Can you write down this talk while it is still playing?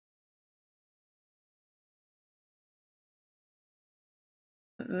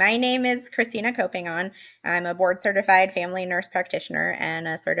My name is Christina Kopingon. I'm a board certified family nurse practitioner and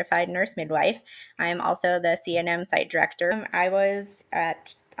a certified nurse midwife. I'm also the CNM Site Director. I was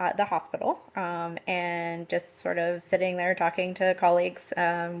at the hospital and just sort of sitting there talking to colleagues.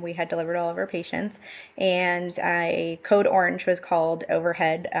 We had delivered all of our patients, and code orange was called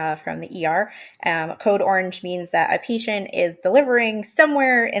overhead from the ER. Code orange means that a patient is delivering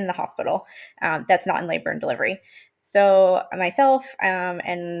somewhere in the hospital that's not in labor and delivery. So myself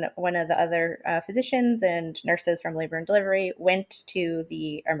and one of the other physicians and nurses from labor and delivery went to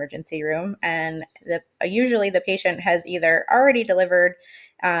the emergency room, and usually the patient has either already delivered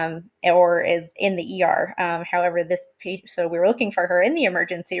or is in the ER. However, so we were looking for her in the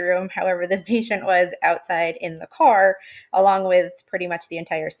emergency room. However, this patient was outside in the car, along with pretty much the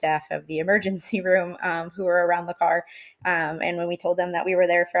entire staff of the emergency room who were around the car. And when we told them that we were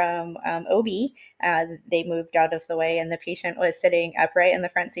there from OB, they moved out of the way, and the patient was sitting upright in the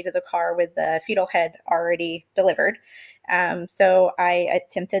front seat of the car with the fetal head already delivered. So I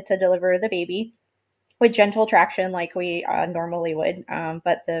attempted to deliver the baby with gentle traction like we normally would,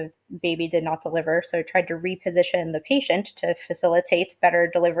 but the baby did not deliver. So I tried to reposition the patient to facilitate better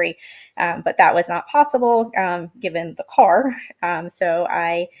delivery, but that was not possible given the car. So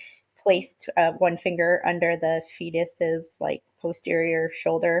I placed one finger under the fetus's posterior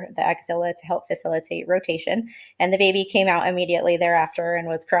shoulder, the axilla, to help facilitate rotation. And the baby came out immediately thereafter and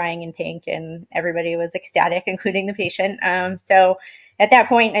was crying in pink, and everybody was ecstatic, including the patient. So at that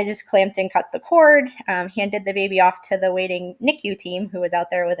point, I just clamped and cut the cord, handed the baby off to the waiting NICU team who was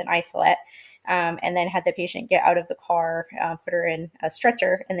out there with an isolate, and then had the patient get out of the car, put her in a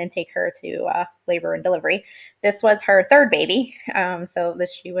stretcher, and then take her to labor and delivery. This was her third baby, so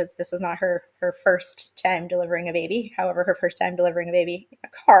this was not her first time delivering a baby. However, her first time delivering a baby in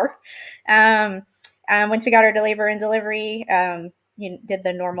a car. Once we got her to labor and delivery, did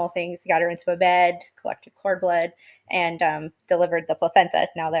the normal things, got her into a bed, collected cord blood, and delivered the placenta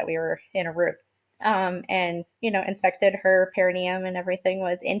now that we were in a room. And inspected her perineum, and everything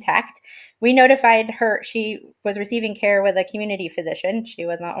was intact. We notified her she was receiving care with a community physician. She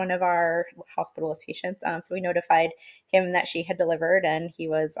was not one of our hospitalist patients, so we notified him that she had delivered and he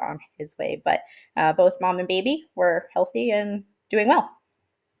was on his way. But both mom and baby were healthy and doing well.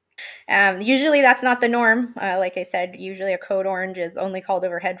 Usually that's not the norm. Like I said, usually a code orange is only called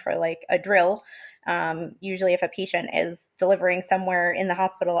overhead for like a drill. Usually, if a patient is delivering somewhere in the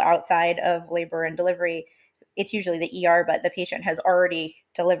hospital outside of labor and delivery, it's usually the ER, but the patient has already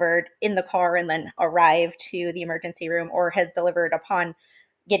delivered in the car and then arrived to the emergency room, or has delivered upon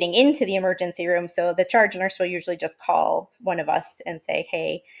getting into the emergency room. So the charge nurse will usually just call one of us and say,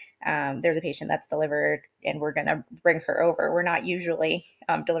 hey, there's a patient that's delivered and we're going to bring her over. We're not usually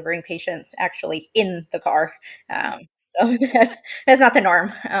delivering patients actually in the car. So that's not the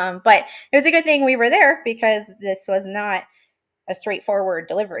norm. But it was a good thing we were there, because this was not a straightforward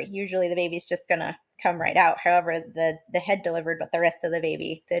delivery. Usually the baby's just going to come right out. However, the head delivered, but the rest of the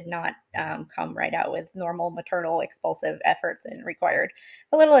baby did not come right out with normal maternal expulsive efforts, and required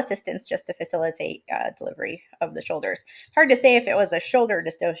a little assistance just to facilitate delivery of the shoulders. Hard to say if it was a shoulder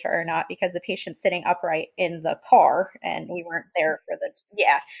dystocia or not, because the patient's sitting upright in the car, and we weren't there for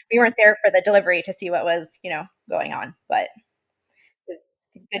the delivery to see what was going on, but was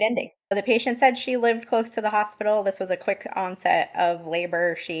a good ending. The patient said she lived close to the hospital. This was a quick onset of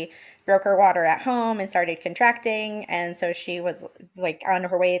labor. She broke her water at home and started contracting. And so she was like on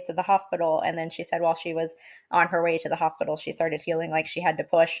her way to the hospital. And then she said while she was on her way to the hospital, she started feeling like she had to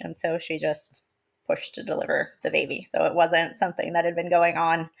push. And so she just pushed to deliver the baby. So it wasn't something that had been going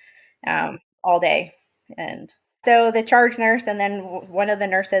on all day. And so the charge nurse and then one of the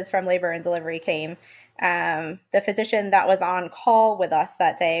nurses from labor and delivery came. The physician that was on call with us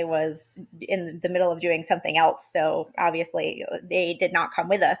that day was in the middle of doing something else. So obviously they did not come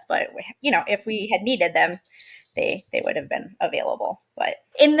with us, but if we had needed them, they would have been available. But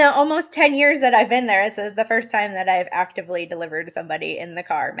in the almost 10 years that I've been there, this is the first time that I've actively delivered somebody in the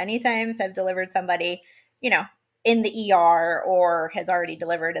car. Many times I've delivered somebody, in the ER, or has already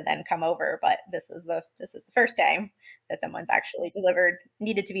delivered and then come over. But this is the first time that someone's actually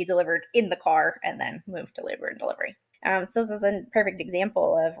needed to be delivered in the car and then moved to labor and delivery. So this is a perfect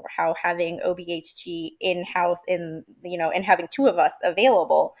example of how having OBHG in-house and having two of us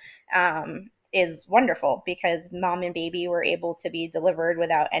available is wonderful, because mom and baby were able to be delivered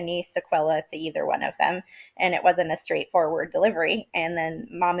without any sequela to either one of them. And it wasn't a straightforward delivery. And then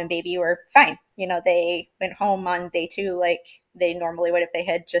mom and baby were fine. They went home on day 2 like they normally would if they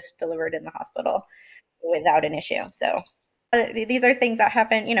had just delivered in the hospital without an issue. So These are things that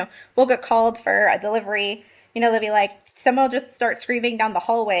happen, we'll get called for a delivery. They'll be like, someone will just start screaming down the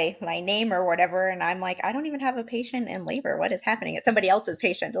hallway my name or whatever. And I'm like, I don't even have a patient in labor. What is happening? It's somebody else's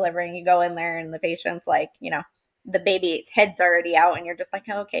patient delivering. You go in there and the patient's like, the baby's head's already out. And you're just like,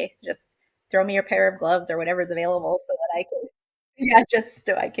 oh, okay, just throw me your pair of gloves or whatever's available so that I can, yeah, just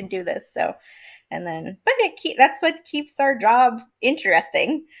so I can do this. So, and then, but that's what keeps our job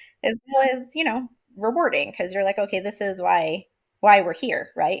interesting as well as, rewarding because you're like, okay, this is why we're here,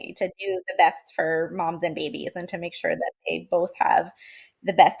 right? To do the best for moms and babies and to make sure that they both have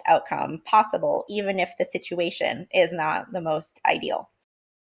the best outcome possible, even if the situation is not the most ideal.